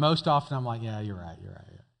often I'm like, yeah, you're right.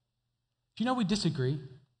 Do you know we disagree?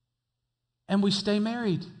 And we stay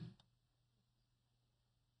married.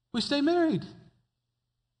 We stay married.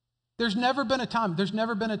 There's never been a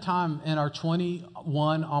time in our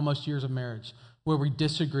 21 almost years of marriage where we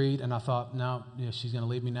disagreed and I thought, no, she's going to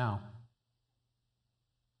leave me now.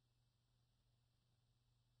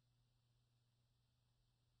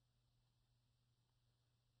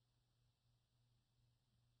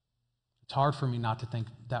 It's hard for me not to think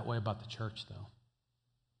that way about the church, though.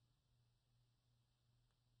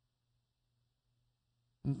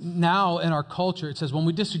 Now in our culture, it says when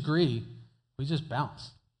we disagree, we just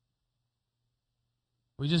bounce.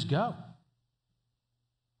 We just go.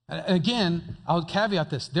 And again, I'll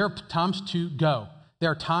caveat this. There are times to go.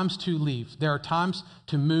 There are times to leave. There are times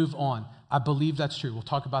to move on. I believe that's true. We'll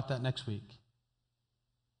talk about that next week.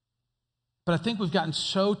 But I think we've gotten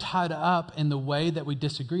so tied up in the way that we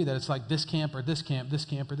disagree that it's like this camp or this camp, this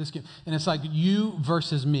camp or this camp. And it's like you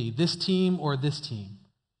versus me, this team or this team.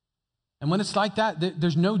 And when it's like that,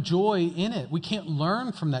 there's no joy in it. We can't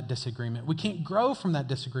learn from that disagreement. We can't grow from that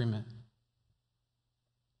disagreement.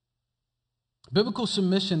 Biblical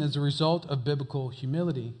submission is a result of biblical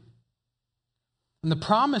humility. And the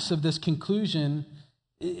promise of this conclusion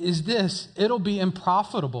is this: it'll be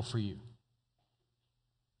unprofitable for you.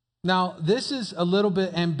 Now, this is a little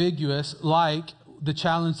bit ambiguous, like the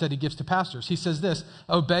challenge that he gives to pastors. He says this: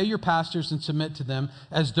 obey your pastors and submit to them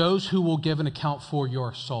as those who will give an account for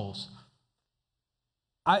your souls.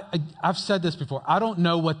 I've said this before. I don't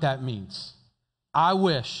know what that means. I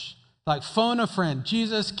wish, like phone a friend,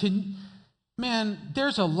 Jesus, man,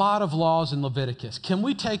 there's a lot of laws in Leviticus. Can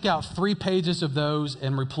we take out 3 pages of those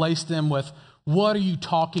and replace them with, what are you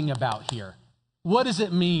talking about here? What does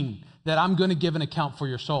it mean that I'm going to give an account for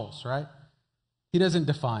your souls, right? He doesn't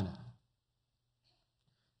define it.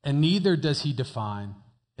 And neither does he define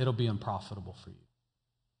it'll be unprofitable for you.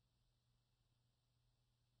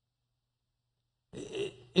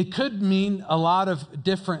 It could mean a lot of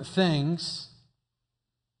different things,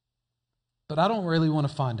 but I don't really want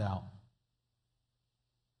to find out.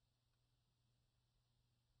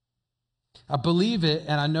 I believe it,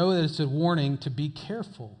 and I know that it's a warning to be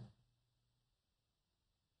careful.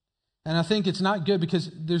 And I think it's not good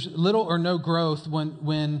because there's little or no growth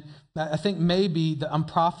when I think maybe the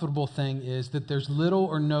unprofitable thing is that there's little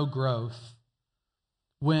or no growth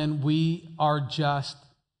when we are just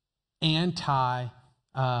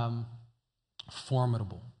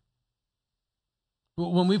anti-formidable.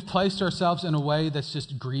 When we've placed ourselves in a way that's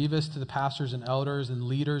just grievous to the pastors and elders and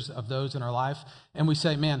leaders of those in our life, and we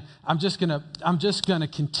say, man, I'm just gonna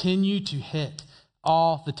continue to hit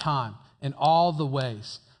all the time in all the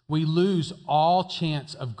ways, we lose all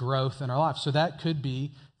chance of growth in our life. So that could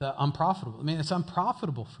be the unprofitable. I mean, it's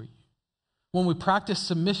unprofitable for you. When we practice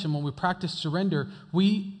submission, when we practice surrender,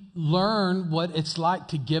 we learn what it's like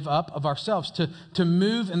to give up of ourselves, to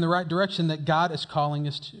move in the right direction that God is calling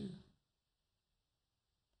us to.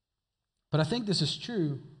 But I think this is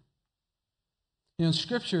true. In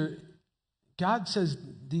Scripture, God says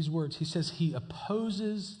these words. He says he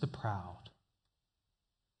opposes the proud.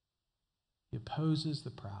 He opposes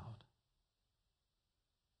the proud.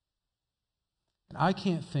 And I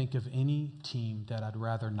can't think of any team that I'd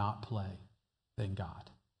rather not play than God.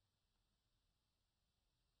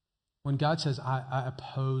 When God says, I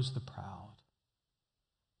oppose the proud,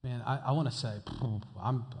 man, I want to say,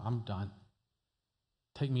 I'm done.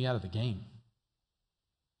 Take me out of the game.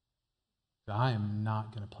 I am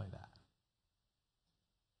not going to play that.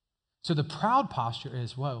 So the proud posture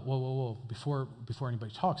is, whoa. Before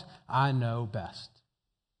anybody talks, I know best.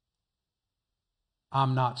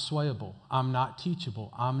 I'm not swayable. I'm not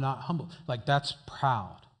teachable. I'm not humble. Like, that's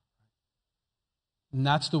proud. And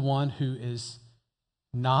that's the one who is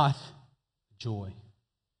not joy.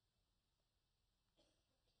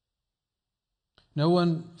 No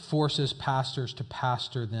one forces pastors to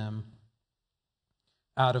pastor them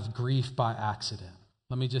out of grief by accident.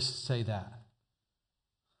 Let me just say that.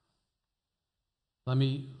 Let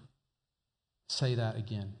me say that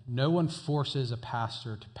again. No one forces a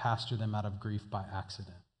pastor to pastor them out of grief by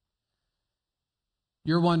accident.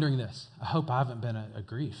 You're wondering this. I hope I haven't been a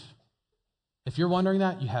grief. If you're wondering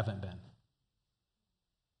that, you haven't been. If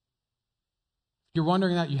you're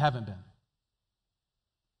wondering that, you haven't been.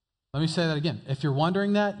 Let me say that again. If you're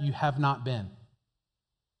wondering that, you have not been.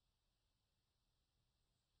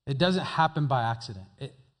 It doesn't happen by accident.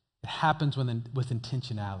 It happens with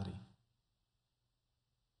intentionality.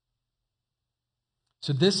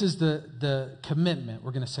 So this is the commitment.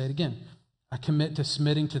 We're going to say it again. I commit to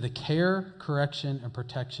submitting to the care, correction, and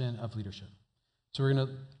protection of leadership. So we're going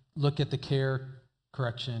to look at the care,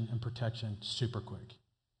 correction, and protection super quick.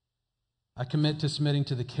 I commit to submitting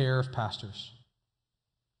to the care of pastors.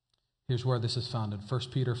 Here's where this is founded. 1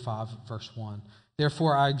 Peter 5, verse 1.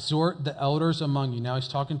 Therefore, I exhort the elders among you. Now he's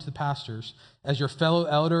talking to the pastors. As your fellow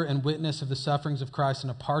elder and witness of the sufferings of Christ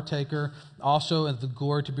and a partaker also of the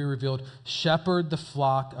glory to be revealed, shepherd the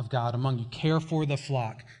flock of God among you. Care for the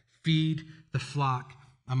flock. Feed the flock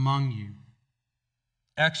among you.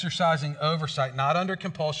 Exercising oversight, not under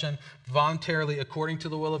compulsion, voluntarily according to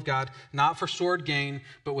the will of God, not for sword gain,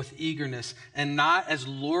 but with eagerness, and not as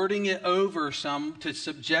lording it over some to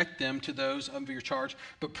subject them to those under your charge,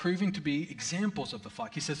 but proving to be examples of the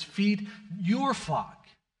flock. He says, feed your flock.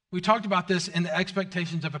 We talked about this in the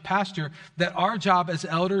expectations of a pastor, that our job as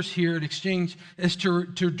elders here at Exchange is to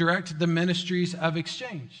direct the ministries of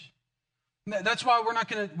Exchange. That's why we're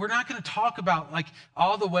not going to talk about like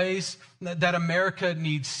all the ways that America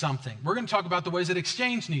needs something. We're going to talk about the ways that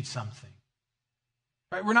Exchange needs something.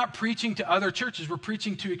 Right? We're not preaching to other churches. We're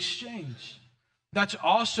preaching to Exchange. That's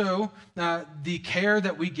also the care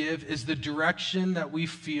that we give is the direction that we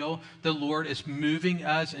feel the Lord is moving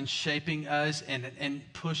us and shaping us and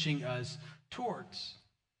pushing us towards.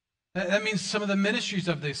 That means some of the ministries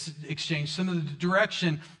of this Exchange, some of the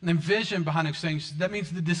direction and vision behind Exchange. That means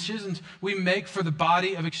the decisions we make for the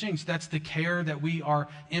body of Exchange. That's the care that we are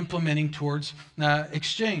implementing towards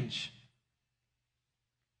Exchange.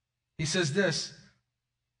 He says this,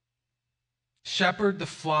 shepherd the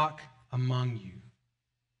flock among you.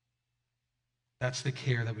 That's the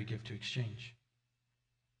care that we give to Exchange.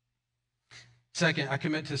 Second, I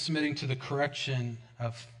commit to submitting to the correction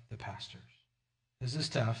of the pastors. This is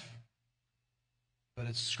tough, but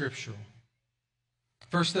it's scriptural.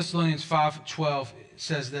 1 Thessalonians 5:12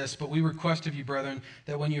 says this, but we request of you, brethren,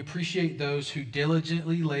 that when you appreciate those who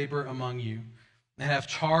diligently labor among you and have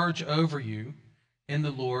charge over you in the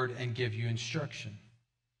Lord and give you instruction,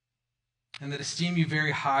 and that esteem you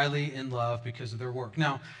very highly in love because of their work.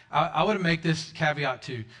 Now, I want to make this caveat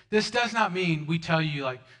too. This does not mean we tell you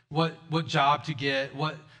like what job to get,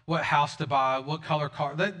 what house to buy, what color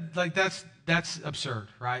car. That's absurd,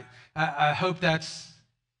 right? I hope that's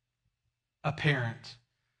apparent.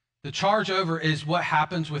 The charge over is what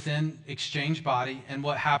happens within Exchange body and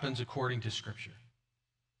what happens according to Scripture.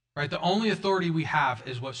 Right? The only authority we have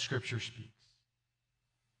is what Scripture speaks.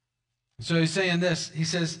 So he's saying this. He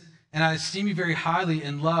says, and I esteem you very highly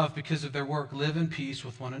in love because of their work. Live in peace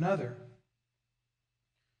with one another,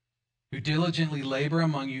 who diligently labor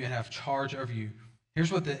among you and have charge over you.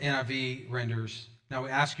 Here's what the NIV renders. Now we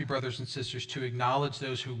ask you, brothers and sisters, to acknowledge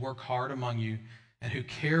those who work hard among you and who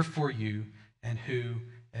care for you and who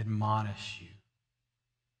admonish you.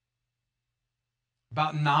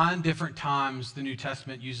 About 9 different times the New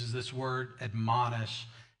Testament uses this word admonish,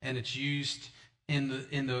 and it's used in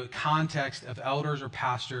the context of elders or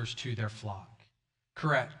pastors to their flock.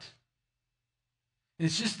 correct.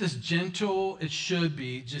 It's just this gentle, it should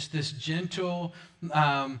be just this gentle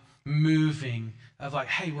moving of like,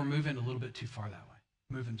 hey, we're moving a little bit too far that way.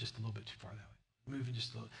 Moving just a little bit too far that way. Moving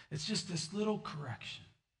just a little. It's just this little correction.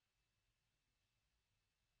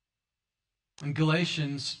 In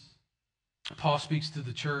Galatians, Paul speaks to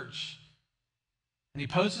the church, and he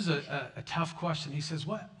poses a tough question. He says,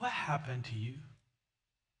 what happened to you?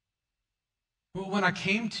 Well, when I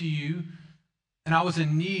came to you and I was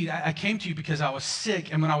in need, I came to you because I was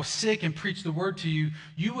sick. And when I was sick and preached the word to you,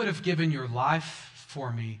 you would have given your life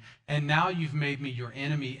for me. And now you've made me your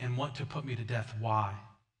enemy and want to put me to death. Why?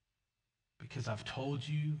 Because I've told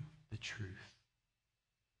you the truth.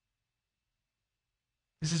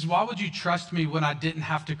 He says, why would you trust me when I didn't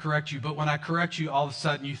have to correct you? But when I correct you, all of a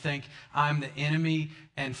sudden you think I'm the enemy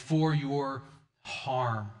and for your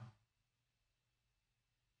harm.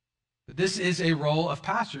 But this is a role of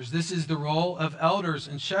pastors. This is the role of elders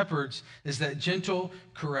and shepherds, is that gentle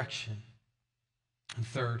correction. And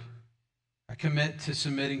third, I commit to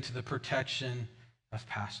submitting to the protection of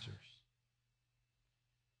pastors.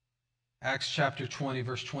 Acts chapter 20,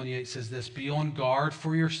 verse 28 says this, be on guard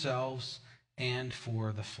for yourselves and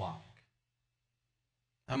for the flock,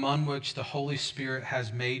 among which the Holy Spirit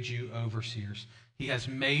has made you overseers. He has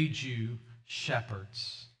made you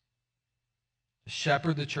shepherds. To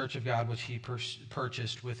shepherd the church of God, which he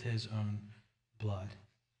purchased with his own blood.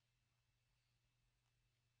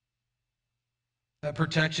 That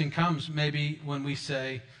protection comes maybe when we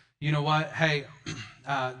say, you know what, hey,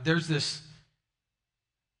 there's this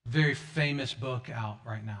very famous book out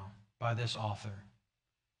right now by this author.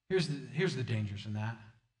 Here's the dangers in that.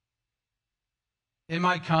 It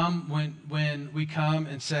might come when we come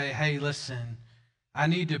and say, hey, listen, I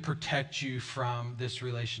need to protect you from this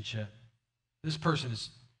relationship. This person is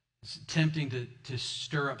attempting to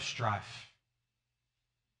stir up strife.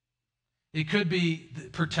 It could be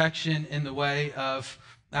protection in the way of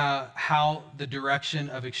how the direction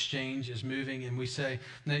of exchange is moving, and we say,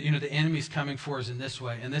 you know, the enemy's coming for us in this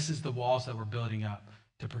way, and this is the walls that we're building up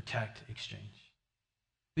to protect exchange.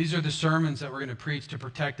 These are the sermons that we're going to preach to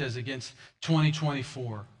protect us against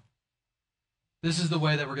 2024. This is the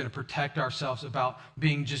way that we're going to protect ourselves about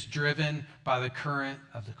being just driven by the current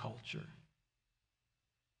of the culture.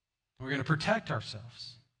 We're going to protect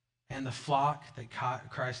ourselves and the flock that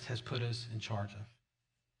Christ has put us in charge of.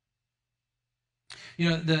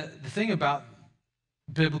 You know, the thing about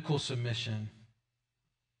biblical submission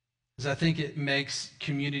is I think it makes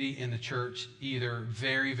community in the church either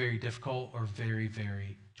very, very difficult or very,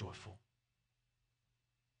 very joyful.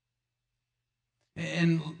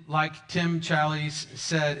 And like Tim Challies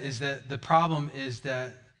said, is that the problem is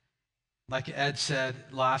that, like Ed said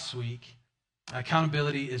last week,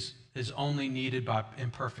 accountability is only needed by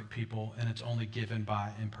imperfect people, and it's only given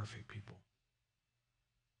by imperfect people.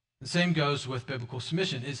 The same goes with biblical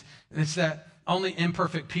submission. It's that only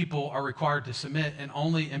imperfect people are required to submit, and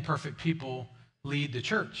only imperfect people lead the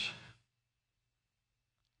church.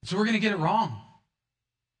 So we're going to get it wrong.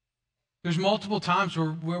 There's multiple times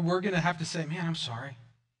where we're going to have to say, man, I'm sorry.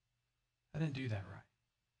 I didn't do that right.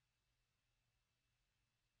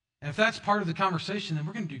 And if that's part of the conversation, then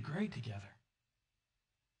we're going to do great together.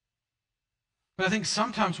 But I think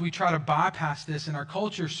sometimes we try to bypass this, and our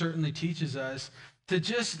culture certainly teaches us to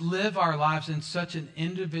just live our lives in such an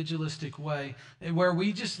individualistic way where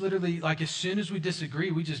we just literally, like as soon as we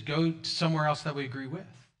disagree, we just go somewhere else that we agree with.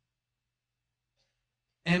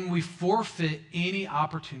 And we forfeit any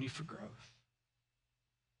opportunity for growth.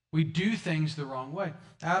 We do things the wrong way.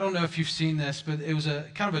 I don't know if you've seen this, but it was a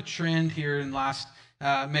kind of a trend here in the last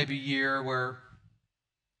maybe year where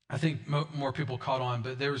I think more people caught on,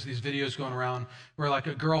 but there was these videos going around where like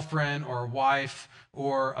a girlfriend or a wife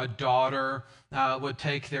or a daughter would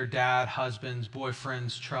take their dad, husband's,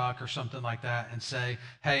 boyfriend's truck or something like that and say,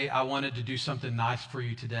 hey, I wanted to do something nice for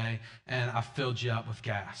you today, and I filled you up with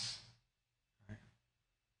gas. Right?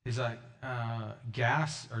 He's like,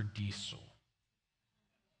 gas or diesel?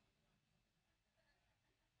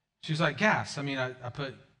 She's like, gas. I mean, I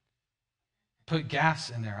put gas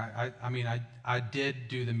in there. I did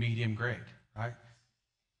do the medium grade, right?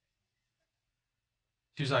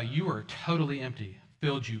 She was like, you were totally empty,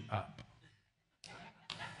 filled you up.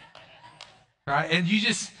 Right? And you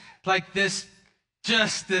just, like this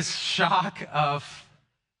shock of,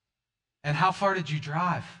 and how far did you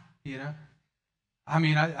drive, you know? I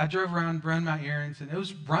mean, I drove around, ran my errands, and it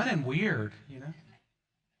was running weird, you know?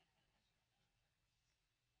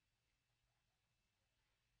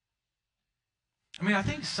 I mean, I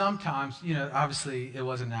think sometimes, you know, obviously it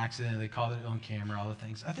wasn't an accident. They called it on camera, all the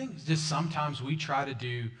things. I think just sometimes we try to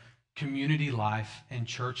do community life and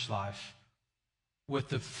church life with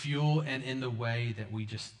the fuel and in the way that we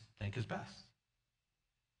just think is best.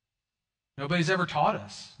 Nobody's ever taught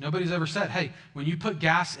us. Nobody's ever said, hey, when you put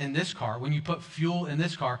gas in this car, when you put fuel in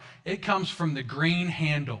this car, it comes from the green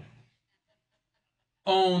handle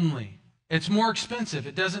only. It's more expensive.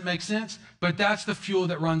 It doesn't make sense, but that's the fuel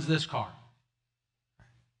that runs this car.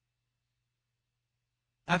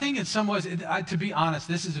 I think in some ways, to be honest,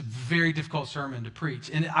 this is a very difficult sermon to preach.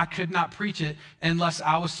 And I could not preach it unless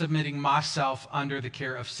I was submitting myself under the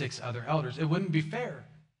care of 6 other elders. It wouldn't be fair.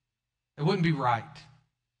 It wouldn't be right.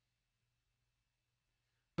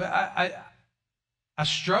 But I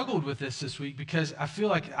struggled with this week because I feel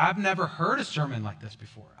like I've never heard a sermon like this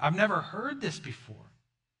before. I've never heard this before.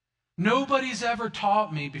 Nobody's ever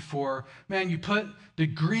taught me before, man, you put the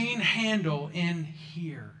green handle in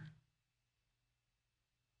here.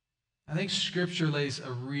 I think Scripture lays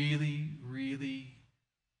a really, really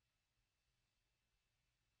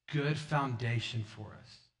good foundation for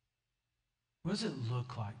us. What does it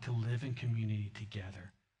look like to live in community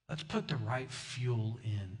together? Let's put the right fuel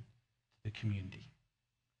in the community.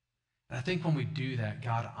 And I think when we do that,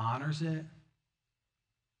 God honors it,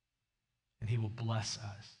 and he will bless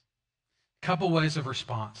us. A couple ways of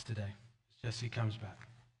response today. Jesse comes back.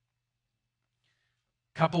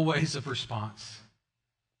 A couple ways of response.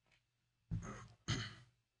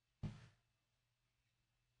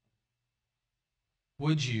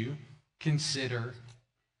 Would you consider,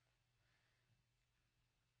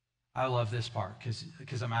 I love this part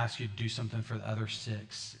because I'm asking you to do something for the other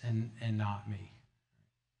 6 and not me.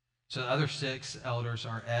 So the other 6 elders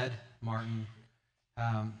are Ed Martin,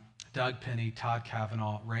 Doug Penny, Todd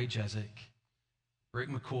Kavanaugh, Ray Jezik, Rick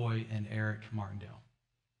McCoy, and Eric Martindale.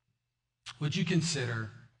 Would you consider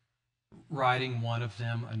writing one of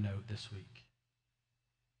them a note this week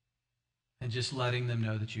and just letting them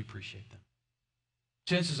know that you appreciate them?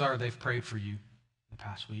 Chances are they've prayed for you the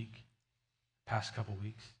past week, past couple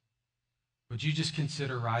weeks. Would you just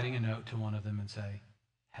consider writing a note to one of them and say,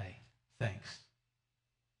 hey, thanks.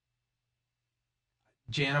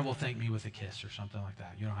 Jana will thank me with a kiss or something like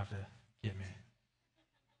that. You don't have to get me.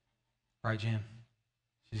 Right, Jan?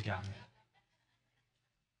 She's got me.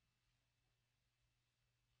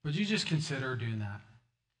 Would you just consider doing that?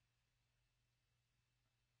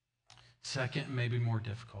 Second, maybe more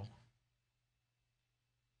difficult.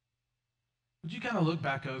 Would you kind of look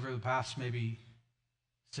back over the past maybe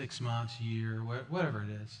 6 months, year, whatever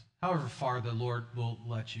it is, however far the Lord will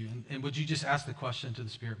let you, and would you just ask the question to the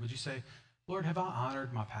Spirit? Would you say, Lord, have I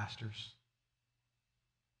honored my pastors?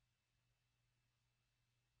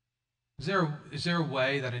 Is there a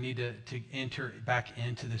way that I need to enter back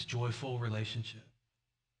into this joyful relationship?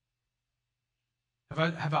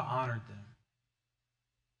 Have I honored them?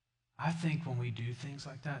 I think when we do things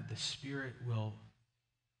like that, the Spirit will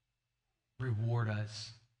reward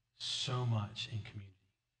us so much in community.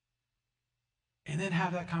 And then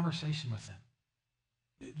have that conversation with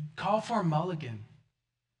them. Call for a mulligan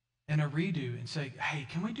and a redo and say, hey,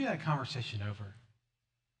 can we do that conversation over?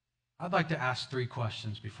 I'd like to ask 3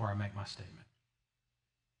 questions before I make my statement.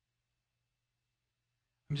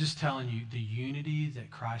 I'm just telling you, the unity that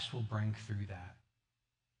Christ will bring through that,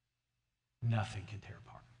 nothing can tear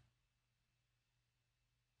apart.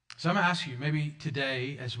 So I'm going to ask you, maybe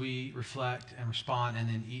today as we reflect and respond and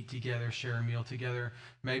then eat together, share a meal together,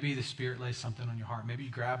 maybe the Spirit lays something on your heart. Maybe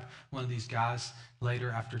you grab one of these guys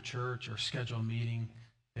later after church or schedule a meeting.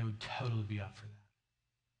 They would totally be up for that.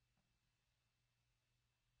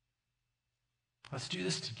 Let's do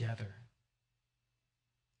this together.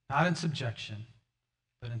 Not in subjection,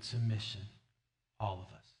 but in submission, all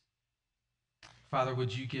of us. Father,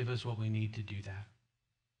 would you give us what we need to do that?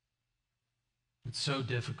 It's so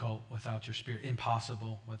difficult without your Spirit,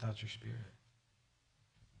 impossible without your Spirit.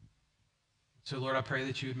 So, Lord, I pray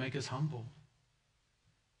that you would make us humble.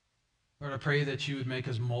 Lord, I pray that you would make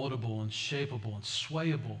us moldable and shapeable and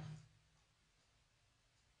swayable.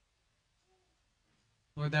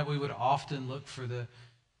 Lord, that we would often look for the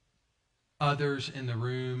others in the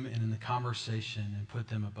room and in the conversation and put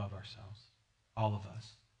them above ourselves, all of us.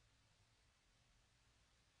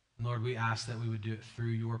 And Lord, we ask that we would do it through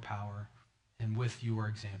your power and with your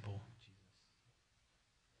example, Jesus.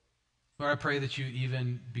 Lord, I pray that you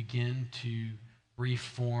even begin to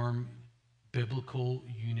reform biblical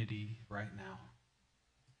unity right now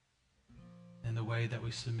in the way that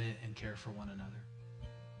we submit and care for one another.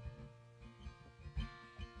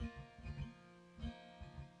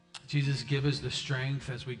 Jesus, give us the strength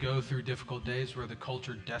as we go through difficult days where the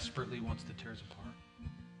culture desperately wants to tear us apart.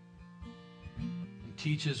 And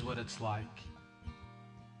teach us what it's like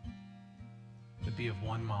to be of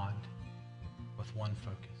one mind, with one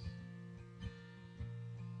focus.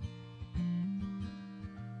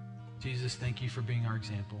 Jesus, thank you for being our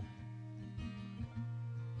example.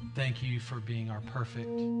 Thank you for being our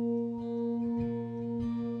perfect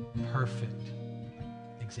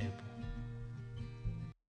example.